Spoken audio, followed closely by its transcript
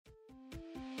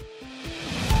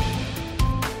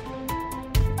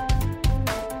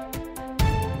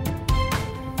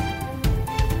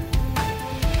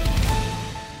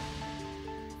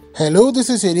Hello, this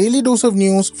is a daily dose of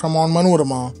news from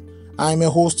Onmanorama. I am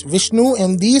your host Vishnu,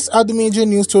 and these are the major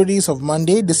news stories of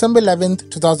Monday, December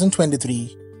 11th,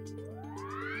 2023.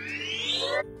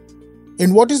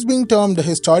 In what is being termed a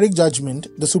historic judgment,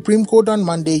 the Supreme Court on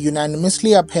Monday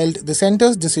unanimously upheld the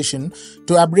centre's decision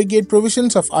to abrogate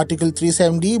provisions of Article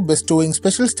 370 bestowing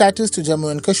special status to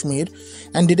Jammu and Kashmir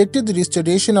and directed the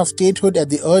restoration of statehood at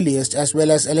the earliest as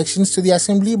well as elections to the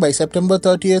Assembly by September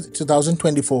 30th,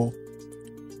 2024.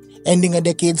 Ending a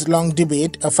decades-long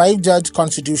debate, a five-judge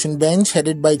constitution bench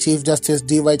headed by Chief Justice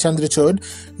D.Y. Chandrachud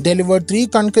delivered three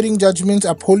concurring judgments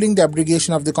upholding the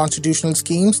abrogation of the constitutional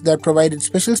schemes that provided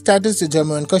special status to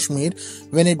Jammu and Kashmir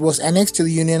when it was annexed to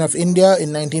the Union of India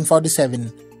in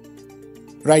 1947.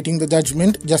 Writing the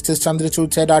judgment, Justice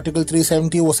Chandrachud said Article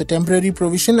 370 was a temporary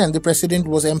provision and the President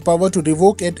was empowered to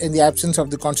revoke it in the absence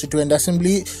of the Constituent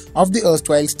Assembly of the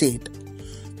erstwhile state.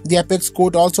 The Apex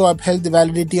Court also upheld the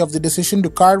validity of the decision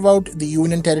to carve out the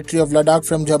Union Territory of Ladakh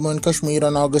from Jammu and Kashmir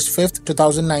on August 5,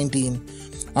 2019.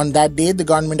 On that day, the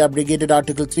government abrogated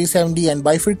Article 370 and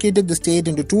bifurcated the state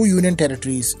into two Union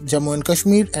territories, Jammu and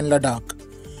Kashmir and Ladakh.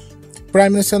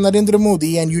 Prime Minister Narendra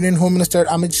Modi and Union Home Minister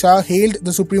Amit Shah hailed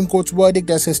the Supreme Court's verdict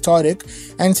as historic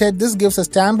and said this gives a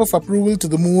stamp of approval to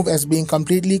the move as being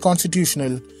completely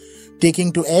constitutional.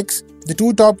 Taking to X, the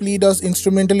two top leaders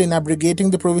instrumental in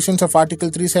abrogating the provisions of Article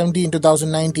 370 in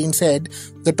 2019 said,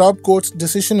 "The top court's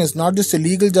decision is not just a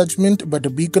legal judgment but a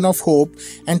beacon of hope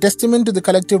and testament to the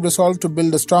collective resolve to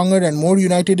build a stronger and more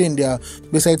united India,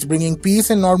 besides bringing peace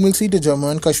and normalcy to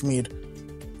Jammu and Kashmir."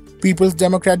 People's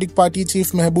Democratic Party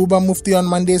Chief Mehbooba Mufti on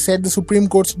Monday said the Supreme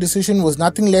Court's decision was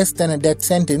nothing less than a death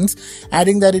sentence,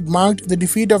 adding that it marked the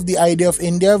defeat of the idea of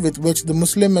India with which the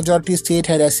Muslim-majority state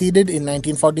had acceded in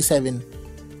 1947.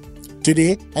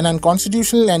 Today, an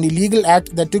unconstitutional and illegal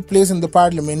act that took place in the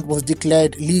parliament was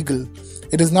declared legal.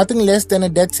 It is nothing less than a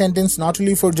death sentence not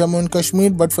only for Jammu and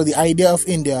Kashmir but for the idea of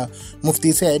India,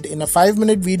 Mufti said in a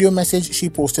 5-minute video message she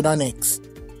posted on X.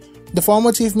 The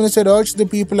former Chief Minister urged the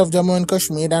people of Jammu and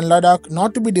Kashmir and Ladakh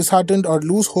not to be disheartened or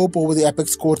lose hope over the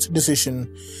Apex Court's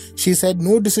decision. She said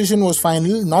no decision was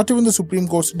final, not even the Supreme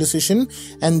Court's decision,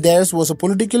 and theirs was a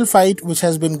political fight which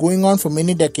has been going on for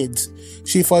many decades.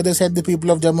 She further said the people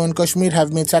of Jammu and Kashmir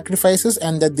have made sacrifices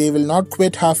and that they will not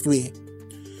quit halfway.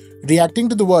 Reacting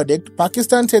to the verdict,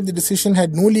 Pakistan said the decision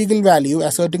had no legal value,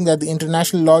 asserting that the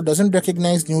international law doesn't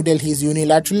recognize New Delhi's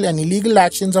unilateral and illegal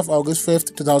actions of August 5,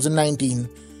 2019.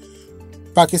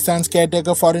 Pakistan's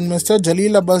caretaker Foreign Minister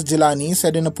Jalil Abbas Jilani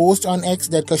said in a post on X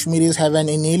that Kashmiris have an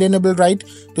inalienable right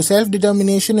to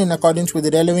self-determination in accordance with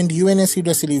the relevant UNSC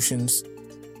resolutions.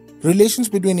 Relations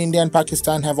between India and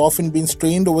Pakistan have often been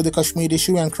strained over the Kashmir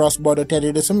issue and cross-border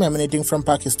terrorism emanating from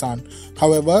Pakistan.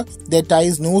 However, their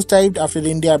ties nosedived after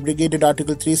India abrogated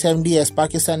Article 370 as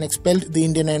Pakistan expelled the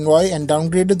Indian envoy and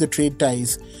downgraded the trade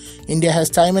ties. India has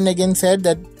time and again said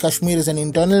that Kashmir is an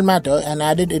internal matter and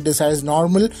added it desires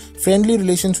normal, friendly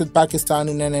relations with Pakistan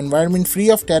in an environment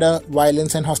free of terror,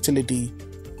 violence and hostility.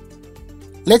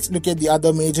 Let's look at the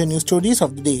other major news stories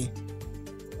of the day.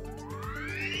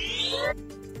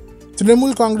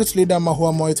 Trinamool Congress leader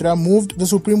Mahua Moitra moved the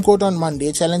Supreme Court on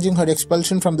Monday challenging her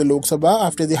expulsion from the Lok Sabha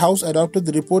after the House adopted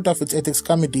the report of its ethics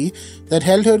committee that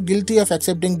held her guilty of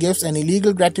accepting gifts and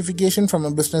illegal gratification from a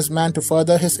businessman to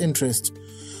further his interests.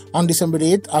 On December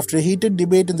 8th, after a heated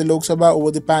debate in the Lok Sabha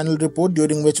over the panel report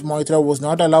during which Moitra was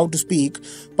not allowed to speak,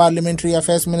 Parliamentary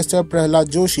Affairs Minister Prahlad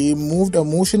Joshi moved a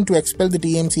motion to expel the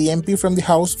TMC MP from the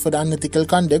House for unethical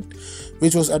conduct,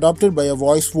 which was adopted by a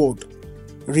voice vote.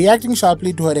 Reacting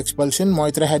sharply to her expulsion,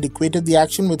 Moitra had equated the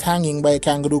action with hanging by a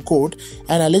kangaroo court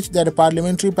and alleged that a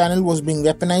parliamentary panel was being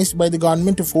weaponized by the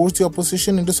government to force the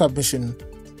opposition into submission.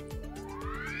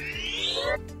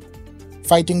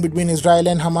 Fighting between Israel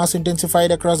and Hamas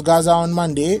intensified across Gaza on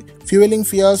Monday, fueling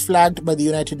fears flagged by the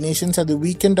United Nations at the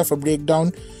weekend of a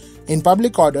breakdown in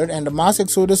public order and a mass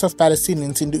exodus of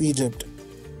Palestinians into Egypt.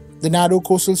 The narrow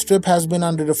coastal strip has been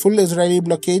under a full Israeli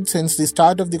blockade since the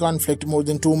start of the conflict more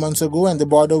than 2 months ago, and the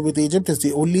border with Egypt is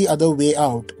the only other way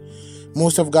out.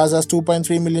 Most of Gaza's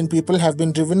 2.3 million people have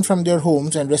been driven from their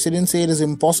homes, and residents say it is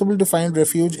impossible to find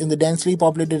refuge in the densely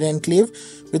populated enclave,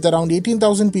 with around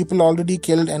 18,000 people already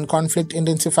killed and conflict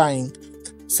intensifying.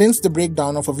 Since the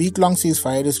breakdown of a week-long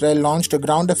ceasefire, Israel launched a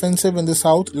ground offensive in the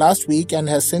south last week and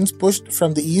has since pushed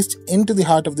from the east into the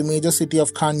heart of the major city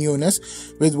of Khan Yunis,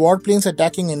 with warplanes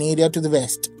attacking an area to the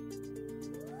west.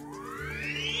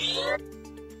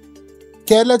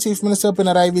 Kerala Chief Minister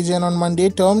Pinarayi Vijayan on Monday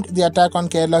termed the attack on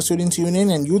Kerala Students' Union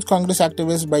and Youth Congress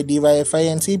activists by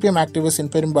DYFI and CPM activists in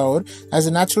Perumbaur as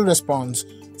a natural response.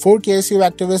 4 KSU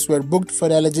activists were booked for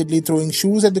allegedly throwing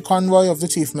shoes at the convoy of the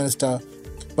Chief Minister.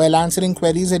 While answering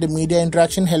queries at a media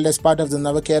interaction held as part of the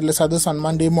Nava Kerala Sadhus on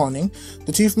Monday morning,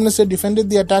 the Chief Minister defended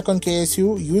the attack on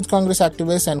KSU, Youth Congress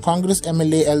activists and Congress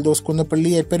MLA Eldos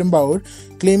Kunnapalli at Perumbaur,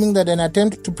 claiming that an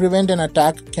attempt to prevent an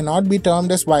attack cannot be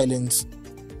termed as violence.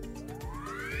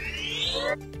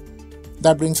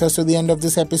 That brings us to the end of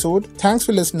this episode. Thanks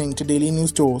for listening to Daily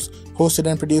News Dose, hosted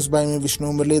and produced by me,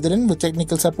 Vishnu Muralidharan, with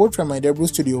technical support from IW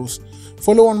Studios.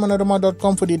 Follow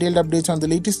Onmanorama.com for detailed updates on the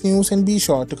latest news and be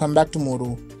sure to come back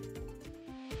tomorrow.